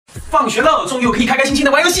放学了，终于可以开开心心的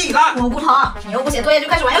玩游戏了。蘑菇头，你又不写作业就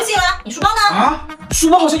开始玩游戏了，你书包呢？啊，书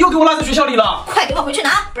包好像又给我落在学校里了。快给我回去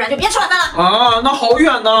拿，不然就别吃晚饭了。啊，那好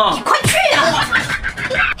远呢。你快去啊！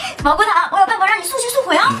蘑菇头，我有办法让你速习速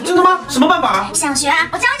回哦。真的吗？什么办法？想学啊？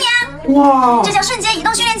我教你啊。哇，这叫瞬间移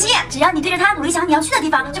动训练机，只要你对着它努力想你要去的地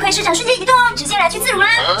方，就可以施展瞬间移动哦，直接来去自如啦。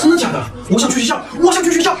真的假的？我想去学校，我想去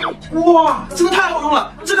学校。哇，真的太好用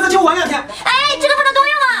了，这个再借我玩2天。哎，这个不能多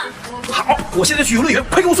用啊。好，我现在去游乐园，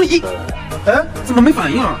快给我瞬移。哎，怎么没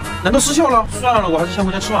反应啊？难道失效了？算了，我还是先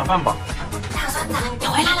回家吃晚饭吧。大孙子，你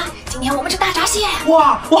回来了，今天我们吃大闸蟹。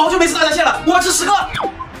哇，我好久没吃大闸蟹了，我要吃10个。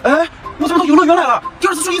哎，我怎么到游乐园来了？第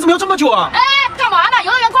2次瞬移怎么要这么久啊？哎，干嘛呢？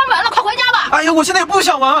游乐园关门了，快回家吧。哎呀，我现在也不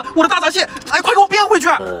想玩，我的大闸蟹，哎，快给我变回去。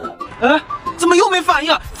哎，怎么又没反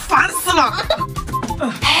应啊？烦死了。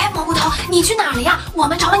哎，蘑菇头，你去哪儿了呀？我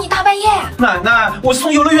们找了你大半夜。奶奶，我是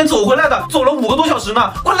从游乐园走回来的，走了5个多小时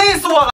呢，快累死我了。